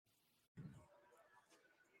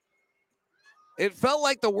It felt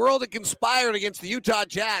like the world had conspired against the Utah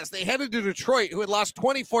Jazz. They headed to Detroit, who had lost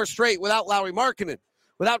 24 straight without Lauri Markkanen,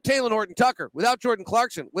 without Taylor Horton-Tucker, without Jordan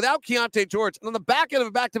Clarkson, without Keontae George, and on the back end of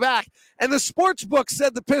a back-to-back. And the sports book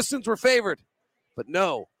said the Pistons were favored. But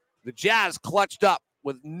no, the Jazz clutched up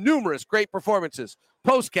with numerous great performances.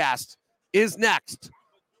 Postcast is next.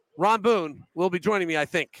 Ron Boone will be joining me, I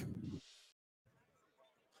think.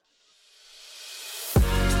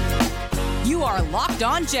 You are Locked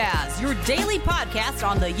On Jazz, your daily podcast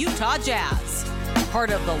on the Utah Jazz.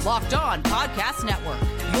 Part of the Locked On Podcast Network,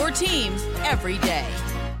 your team every day.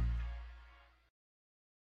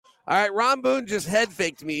 All right, Ron Boone just head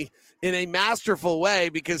faked me in a masterful way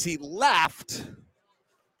because he left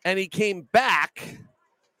and he came back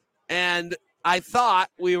and I thought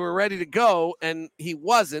we were ready to go and he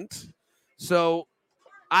wasn't. So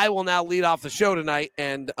I will now lead off the show tonight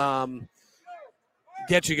and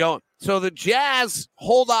get you going. So the Jazz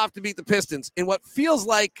hold off to beat the Pistons in what feels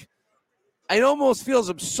like, it almost feels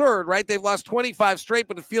absurd, right? They've lost 25 straight,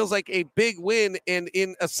 but it feels like a big win. And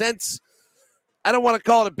in a sense, I don't want to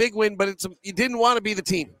call it a big win, but you didn't want to be the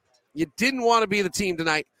team. You didn't want to be the team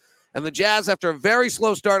tonight. And the Jazz, after a very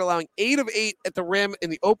slow start, allowing 8 of 8 at the rim in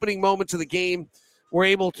the opening moments of the game, were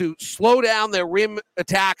able to slow down their rim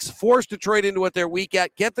attacks, force Detroit into what they're weak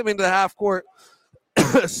at, get them into the half court,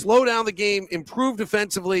 slow down the game, improve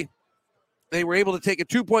defensively. They were able to take a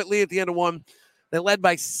 2-point lead at the end of one. They led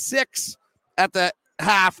by 6 at the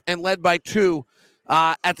half and led by 2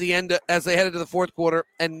 at the end as they headed to the fourth quarter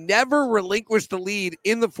and never relinquished the lead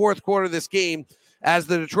in the fourth quarter of this game as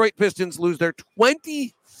the Detroit Pistons lose their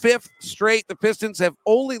 25th straight. The Pistons have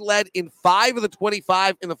only led in 5 of the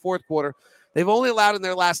 25 in the fourth quarter. They've only allowed in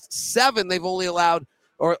their last 7. They've only allowed,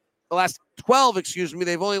 or the last 12,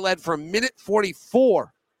 they've only led for a minute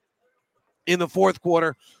 44 in the fourth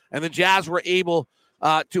quarter. And the Jazz were able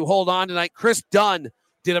to hold on tonight. Chris Dunn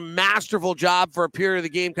did a masterful job for a period of the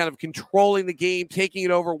game, kind of controlling the game, taking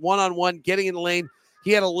it over one-on-one, getting in the lane.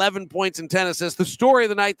 He had 11 points and 10 assists. The story of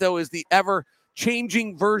the night, though, is the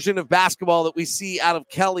ever-changing version of basketball that we see out of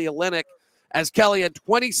Kelly Olynyk, as Kelly had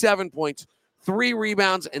 27 points, 3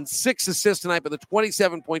 rebounds, and 6 assists tonight, but the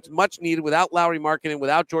 27 points much needed without Lauri Markkanen,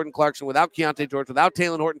 without Jordan Clarkson, without Keontae George, without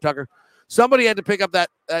Taylor Horton-Tucker. Somebody had to pick up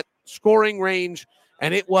that scoring range,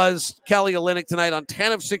 and it was Kelly Olynyk tonight on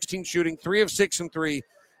 10 of 16 shooting, 3 of 6 and 3.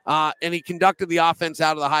 And he conducted the offense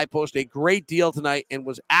out of the high post a great deal tonight and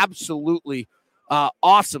was absolutely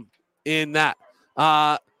awesome in that.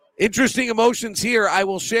 Interesting emotions here. I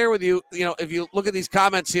will share with you, if you look at these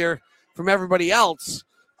comments here from everybody else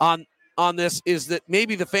on this, is that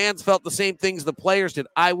maybe the fans felt the same things the players did.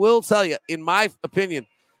 I will tell you, in my opinion,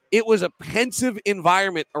 it was a pensive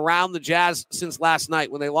environment around the Jazz since last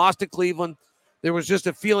night. When they lost to Cleveland, there was just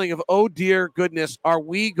a feeling of, oh, dear goodness, are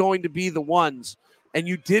we going to be the ones? And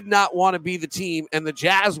you did not want to be the team. And the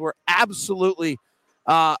Jazz were absolutely,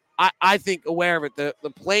 I think, aware of it. The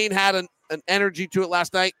plane had an energy to it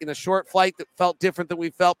last night in a short flight that felt different than we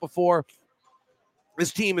felt before.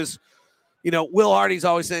 This team is, Will Hardy's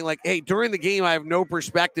always saying, like, hey, during the game I have no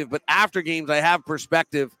perspective, but after games I have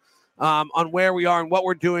perspective on where we are and what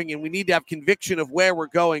we're doing, and we need to have conviction of where we're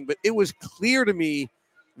going. But it was clear to me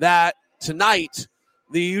that tonight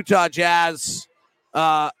the Utah Jazz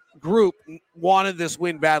group wanted this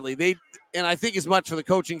win badly. And I think as much for the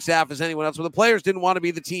coaching staff as anyone else, but the players didn't want to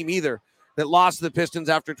be the team either that lost to the Pistons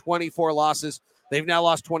after 24 losses. They've now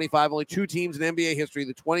lost 25. Only 2 teams in NBA history,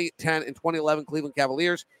 the 2010 and 2011 Cleveland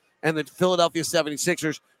Cavaliers and the Philadelphia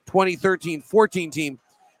 76ers 2013-14 team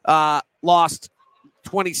lost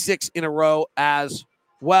 26 in a row as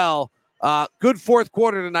well. Good fourth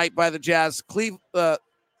quarter tonight by the Jazz.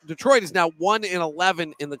 Detroit is now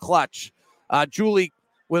 1-11 in the clutch. Julie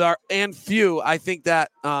with our and phew, I think that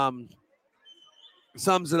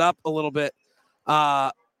sums it up a little bit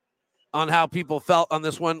on how people felt on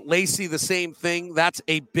this one. Lacey, the same thing. That's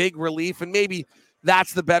a big relief, and maybe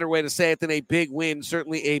that's the better way to say it than a big win.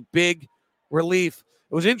 Certainly a big relief.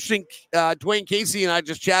 It was interesting. Dwayne Casey and I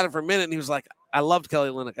just chatted for a minute, and he was like, I loved Kelly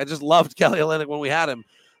Olynyk. I just loved Kelly Olynyk when we had him.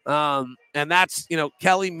 And that's,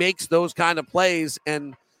 Kelly makes those kind of plays,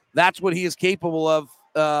 and that's what he is capable of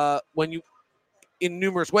in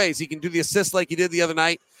numerous ways. He can do the assists like he did the other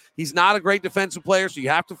night. He's not a great defensive player, so you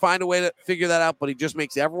have to find a way to figure that out, but he just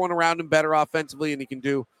makes everyone around him better offensively, and he can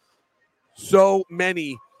do so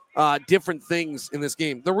many different things in this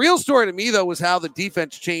game. The real story to me, though, was how the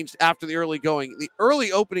defense changed after the early going. The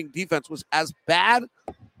early opening defense was as bad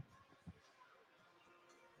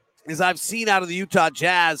as I've seen out of the Utah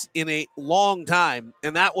Jazz in a long time,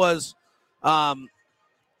 and that was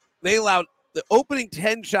they allowed the opening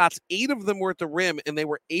 10 shots, 8 of them were at the rim, and they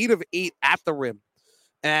were 8 of 8 at the rim.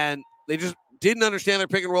 And they just didn't understand their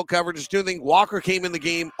pick and roll coverage. Just doing things. Walker came in the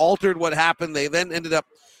game, altered what happened. They then ended up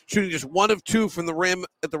shooting just 1 of 2 from the rim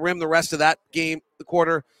at the rim the rest of that game, the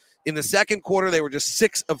quarter. In the second quarter, they were just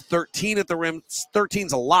 6 of 13 at the rim.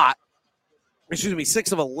 13's a lot.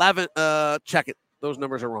 6 of 11. Check it. Those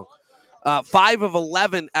numbers are wrong. 5 of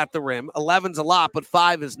 11 at the rim. 11's a lot, but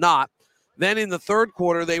 5 is not. Then in the third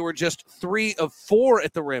quarter, they were just 3 of 4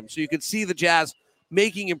 at the rim. So you could see the Jazz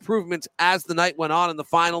making improvements as the night went on. In the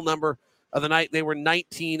final number of the night, they were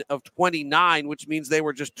 19 of 29, which means they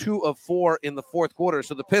were just 2 of 4 in the fourth quarter.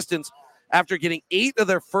 So the Pistons, after getting 8 of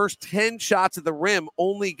their first 10 shots at the rim,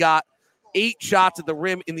 only got 8 shots at the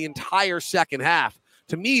rim in the entire second half.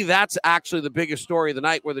 To me, that's actually the biggest story of the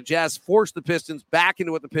night, where the Jazz forced the Pistons back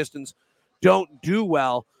into what the Pistons don't do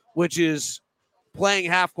well, which is playing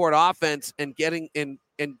half-court offense and getting and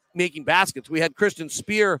making baskets. We had Kristen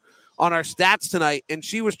Spear on our stats tonight, and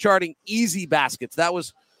she was charting easy baskets. That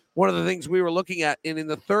was one of the things we were looking at. And in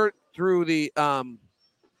the third, through the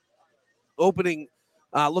opening,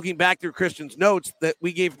 looking back through Kristen's notes, that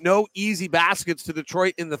we gave no easy baskets to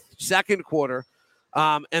Detroit in the second quarter.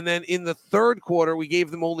 And then in the third quarter, we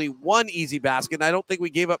gave them only 1 easy basket. And I don't think we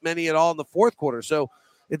gave up many at all in the fourth quarter. So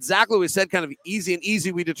exactly what we said, kind of easy, and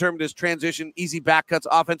easy we determined as transition, easy back cuts,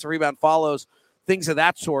 offensive rebound follows, things of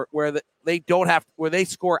that sort, where they don't have, where they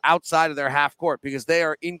score outside of their half court, because they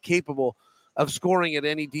are incapable of scoring at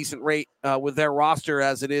any decent rate with their roster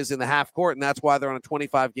as it is in the half court. And that's why they're on a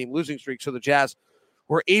 25-game losing streak. So the Jazz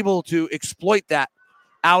were able to exploit that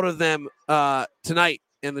out of them tonight,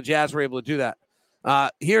 and the Jazz were able to do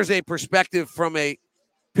that. Here's a perspective from a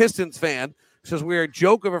Pistons fan. Says, we're a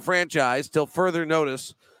joke of a franchise till further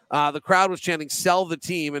notice. The crowd was chanting, sell the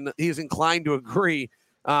team, and he's inclined to agree.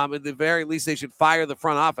 At the very least, they should fire the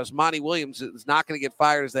front office. Monty Williams is not going to get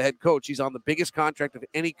fired as the head coach. He's on the biggest contract of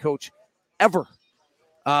any coach ever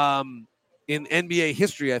in NBA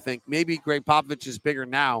history, I think. Maybe Greg Popovich is bigger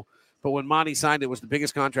now, but when Monty signed, it was the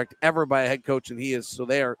biggest contract ever by a head coach, and he is. So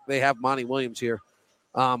they have Monty Williams here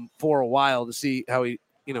for a while to see how he,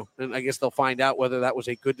 and I guess they'll find out whether that was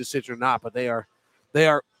a good decision or not. But they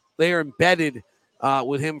are embedded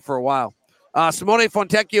with him for a while. Simone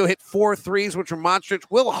Fontecchio hit 4 threes, which were monstrous.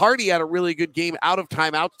 Will Hardy had a really good game out of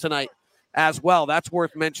timeouts tonight as well. That's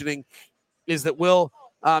worth mentioning, is that Will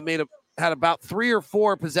had about 3 or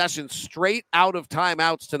 4 possessions straight out of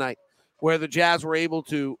timeouts tonight, where the Jazz were able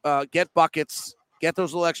to get buckets, get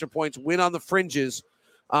those little extra points, win on the fringes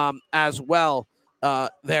as well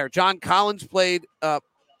there. John Collins played kind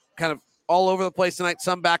of all over the place tonight,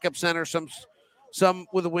 some backup center, some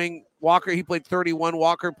with a wing. Walker, he played 31.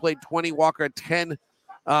 Walker played 20. Walker had 10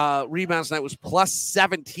 rebounds tonight, was plus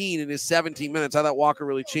 17 in his 17 minutes. I thought Walker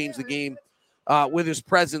really changed the game with his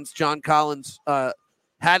presence. John Collins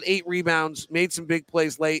had 8 rebounds, made some big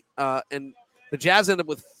plays late, and the Jazz ended up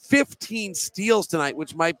with 15 steals tonight,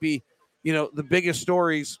 which might be, the biggest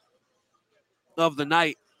stories of the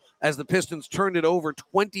night, as the Pistons turned it over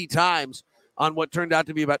 20 times on what turned out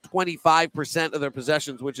to be about 25% of their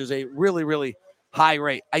possessions, which is a really, really high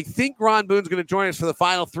rate. I think Ron Boone's going to join us for the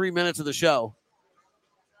final 3 minutes of the show.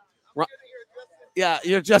 Yeah,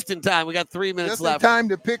 you're just in time. We got 3 minutes just left. In time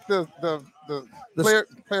to pick the players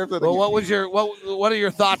of the game. What are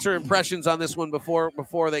your thoughts or impressions on this one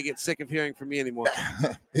before they get sick of hearing from me anymore?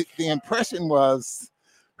 The impression was,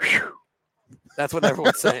 whew. That's what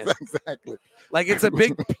everyone's saying. Exactly. Like, it's a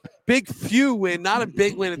big phew win, not a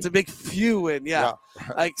big win. It's a big phew win. Yeah.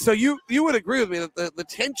 Like, so you would agree with me that the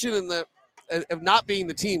tension and the of not being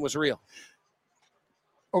the team was real.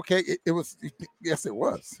 Okay, it was. Yes, it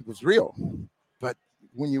was. It was real. But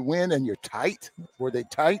when you win and you're tight, were they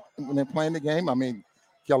tight when they're playing the game? I mean,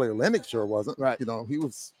 Kelly Olynyk sure wasn't. Right. He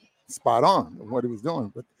was spot on in what he was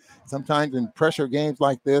doing. But sometimes in pressure games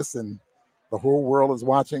like this, and the whole world is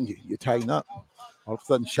watching, you tighten up. All of a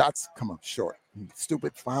sudden, shots come up short.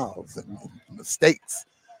 Stupid fouls and mistakes.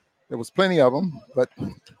 There was plenty of them, but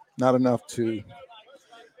not enough to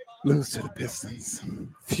lose to the Pistons.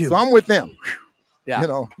 Phew. So I'm with them.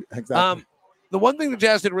 Yeah. Exactly. The one thing the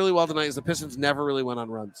Jazz did really well tonight is the Pistons never really went on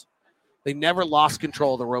runs. They never lost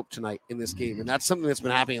control of the rope tonight in this game, and that's something that's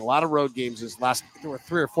been happening in a lot of road games. There were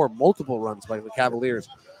 3 or 4 multiple runs by the Cavaliers.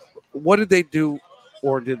 What did they do,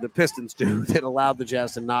 or did the Pistons do, that allowed the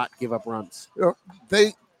Jazz to not give up runs?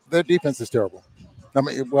 Their defense is terrible. I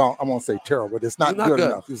mean, well, I won't say terrible, but it's not good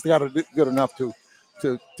enough. It's got to be good enough to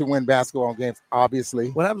win basketball games,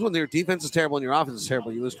 obviously. What happens when your defense is terrible and your offense is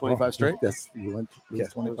terrible? You lose 25 straight? Yes, you lose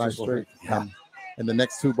 25 straight. Yeah. And the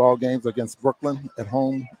next 2 ball games against Brooklyn at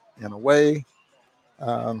home and away,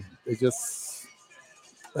 It just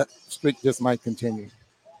that streak just might continue.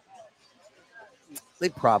 They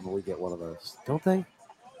probably get one of those, don't they?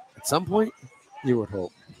 At some point, You would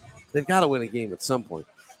hope. they've got to win a game at some point.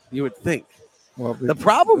 You would think. Well, The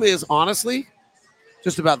problem is, honestly,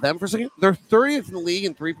 just about them for a second. They're 30th in the league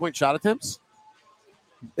in three-point shot attempts.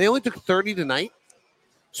 They only took 30 tonight.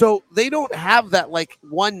 So they don't have that like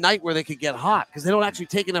one night where they could get hot because they don't actually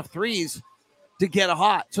take enough threes to get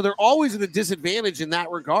hot. So they're always at a disadvantage in that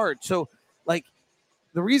regard. So like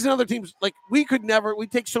the reason other teams like we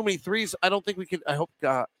take so many threes. I don't think we could. I hope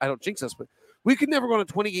I don't jinx us, but we could never go on a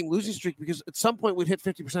 20-game losing streak because at some point we'd hit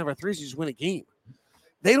 50% of our threes and just win a game.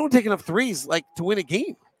 They don't take enough threes like to win a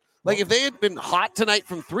game. Like if they had been hot tonight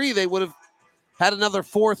from three, they would have had another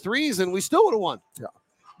 4 threes and we still would have won. Yeah.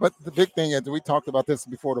 But the big thing is, we talked about this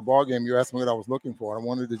before the ball game. You asked me what I was looking for. I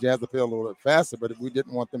wanted the Jazz to play a little bit faster, but we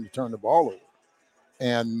didn't want them to turn the ball over.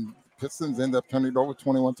 And Pistons ended up turning it over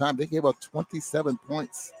 21 times. They gave up 27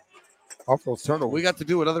 points off those turnovers. We got to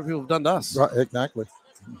do what other people have done to us. Right, exactly.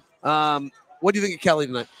 What do you think of Kelly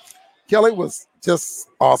tonight? Kelly was just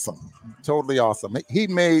awesome, totally awesome. He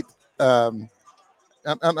made, I'm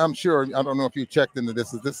sure, I don't know if you checked into this.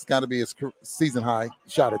 This has got to be his season high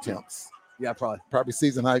shot attempts. Yeah, Probably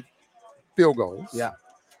season high field goals. Yeah.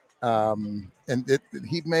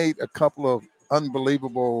 He made a couple of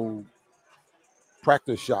unbelievable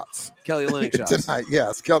practice shots. Kelly Olynyk shots. Tonight.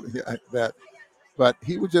 Yes, Kelly, that. But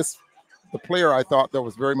he was just the player I thought that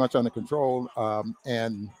was very much under control.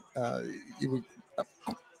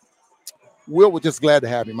 Will was just glad to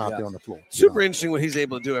have him out there on the floor. Super interesting what he's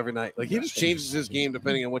able to do every night. Like he just changes his game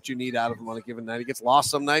depending on what you need out of him on a given night. He gets lost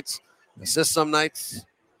some nights, assists some nights.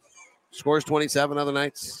 Scores 27 other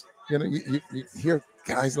nights. You know, you hear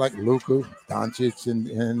guys like Luka, Doncic, and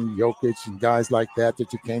Jokic, and guys like that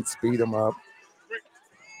you can't speed them up.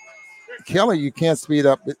 Kelly, you can't speed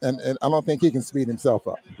up, and I don't think he can speed himself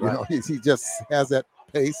up. You know, he just has that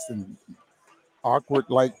pace and awkward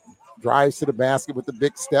like drives to the basket with the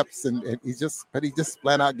big steps, and he just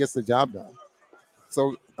flat out gets the job done.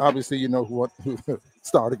 So obviously, you know who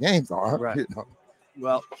star the games are. Right. You know.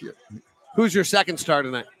 Well, who's your second star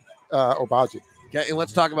tonight? Obaji. Okay, and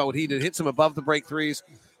let's talk about what he did. Hit some above the break threes,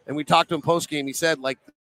 and we talked to him post game. He said like.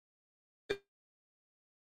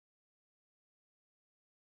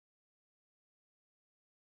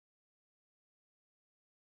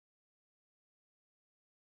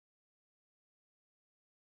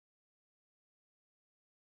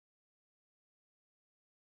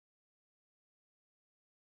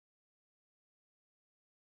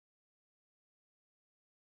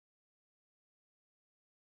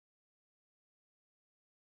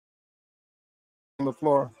 On the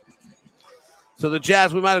floor. So the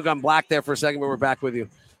Jazz, we might have gone black there for a second, but we're back with you.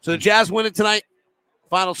 So the Jazz win it tonight.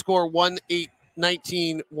 Final score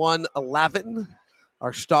 1-8-19, 1-11.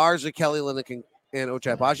 Our stars are Kelly Olynyk and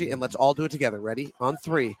Ochai Agbaji, and let's all do it together. Ready? On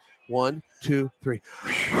 3. 1, 2, 3.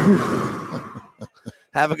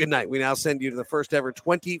 Have a good night. We now send you to the first ever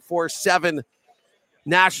 24/7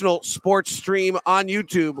 national sports stream on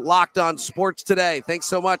YouTube, Locked On Sports Today. Thanks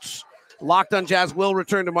so much. Locked On Jazz will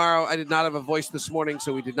return tomorrow. I did not have a voice this morning,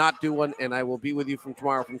 so we did not do one, and I will be with you from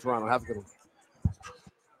tomorrow from Toronto. Have a good one.